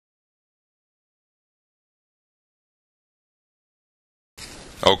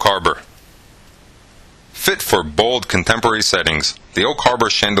Oak Harbor. Fit for bold contemporary settings, the Oak Harbor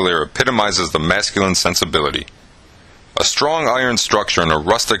chandelier epitomizes the masculine sensibility. A strong iron structure and a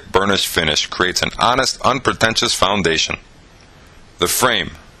rustic burnished finish creates an honest, unpretentious foundation. The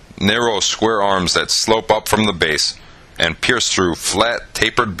frame, narrow square arms that slope up from the base and pierce through flat,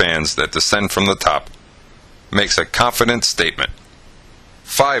 tapered bands that descend from the top, makes a confident statement.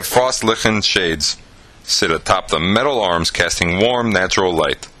 5 frost-lichen shades sit atop the metal arms, casting warm, natural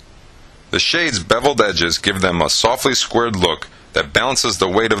light. The shades' beveled edges give them a softly squared look that balances the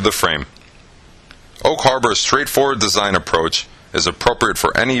weight of the frame. Oak Harbor's straightforward design approach is appropriate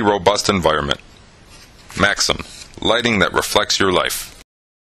for any robust environment. Maxim, lighting that reflects your life.